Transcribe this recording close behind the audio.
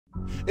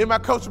In my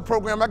coaching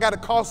program, I got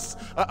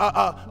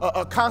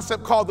a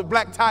concept called the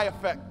black tie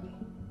effect.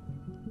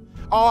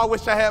 Oh, I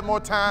wish I had more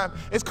time.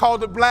 It's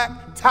called the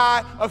black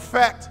tie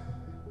effect.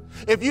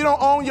 If you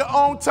don't own your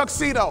own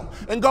tuxedo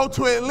and go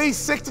to at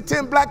least 6 to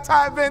 10 black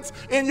tie events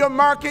in your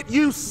market,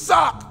 you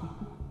suck.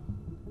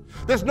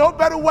 There's no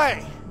better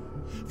way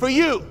for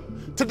you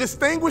to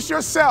distinguish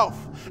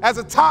yourself as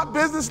a top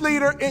business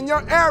leader in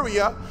your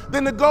area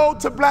than to go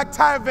to black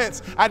tie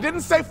events. I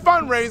didn't say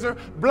fundraiser.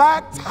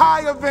 Black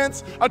tie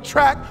events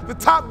attract the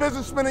top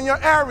businessmen in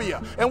your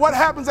area. And what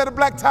happens at a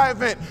black tie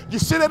event? You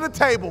sit at a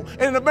table,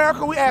 and in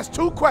America we ask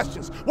 2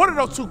 questions. What are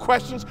those 2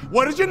 questions?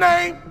 What is your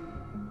name?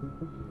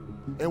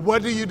 And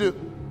what do you do?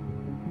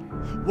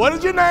 What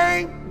is your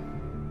name?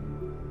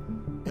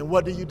 And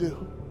what do you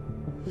do?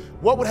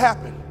 What would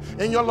happen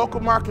in your local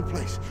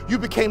marketplace? You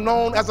became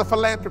known as a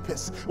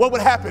philanthropist. What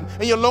would happen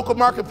in your local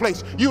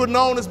marketplace? You were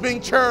known as being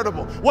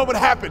charitable. What would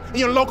happen in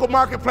your local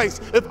marketplace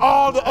if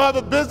all the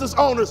other business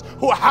owners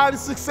who are highly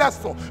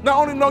successful not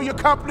only know your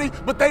company,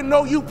 but they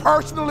know you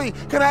personally?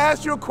 Can I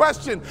ask you a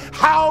question?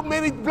 How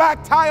many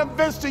black tie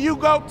events do you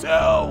go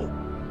to?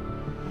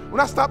 When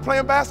I stopped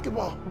playing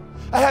basketball,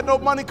 I had no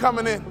money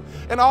coming in,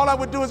 and all I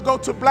would do is go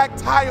to black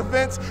tie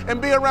events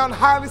and be around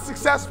highly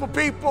successful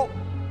people.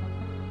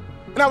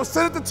 And I would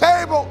sit at the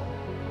table.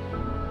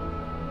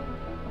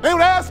 They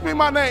would ask me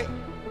my name.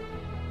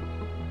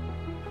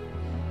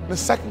 And the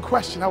second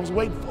question I was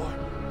waiting for.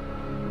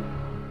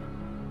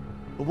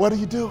 But what do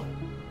you do?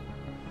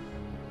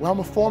 Well, I'm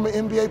a former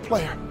NBA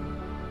player,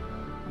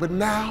 but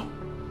now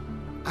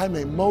I'm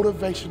a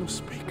motivational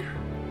speaker.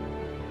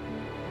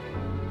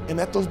 And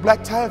at those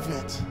black tie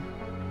events,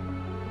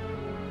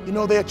 you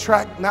know, they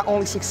attract not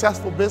only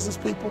successful business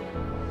people,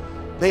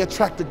 they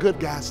attract the good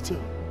guys too.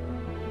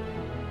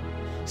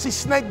 See,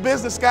 snake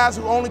business guys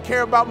who only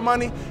care about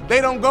money,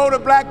 they don't go to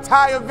black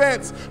tie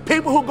events.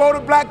 People who go to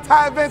black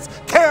tie events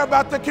care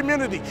about their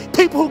community.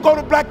 People who go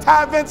to black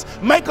tie events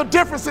make a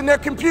difference in their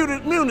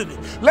community.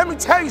 Let me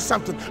tell you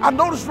something. I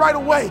noticed right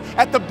away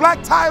at the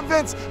black tie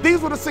events, these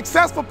were the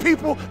successful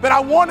people that I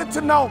wanted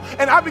to know,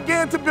 and I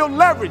began to build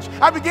leverage.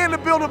 I began to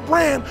build a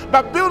brand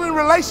by building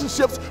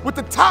relationships with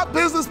the top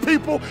business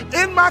people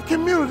in my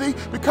community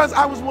because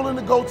I was willing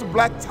to go to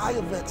black tie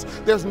events.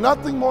 There's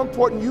nothing more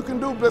important you can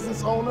do,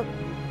 business owner,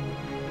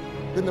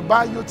 than to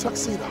buy you a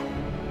tuxedo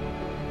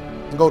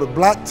and go to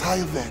black tie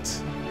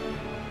events,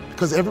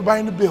 because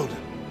everybody in the building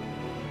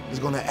is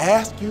going to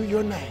ask you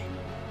your name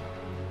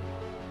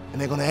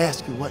and they're going to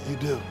ask you what you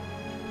do.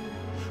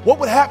 What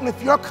would happen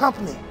if your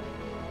company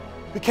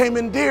became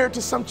endeared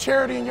to some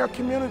charity in your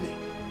community?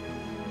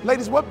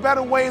 Ladies, what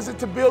better way is it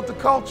to build the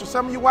culture?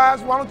 Some of you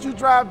wives, why don't you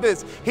drive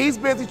this? He's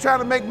busy trying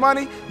to make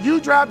money. You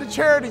drive the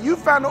charity. You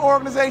find an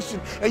organization,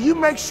 and you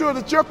make sure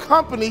that your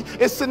company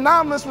is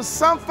synonymous with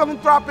some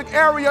philanthropic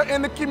area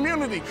in the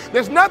community.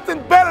 There's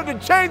nothing better than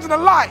changing a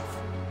life.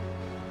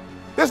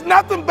 There's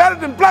nothing better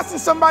than blessing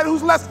somebody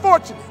who's less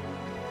fortunate.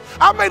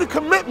 I made a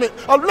commitment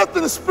of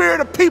lifting the spirit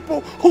of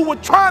people who were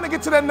trying to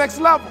get to that next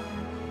level.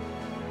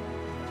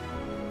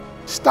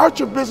 Start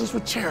your business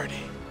with charity.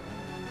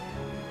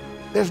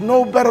 There's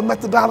no better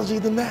methodology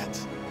than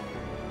that.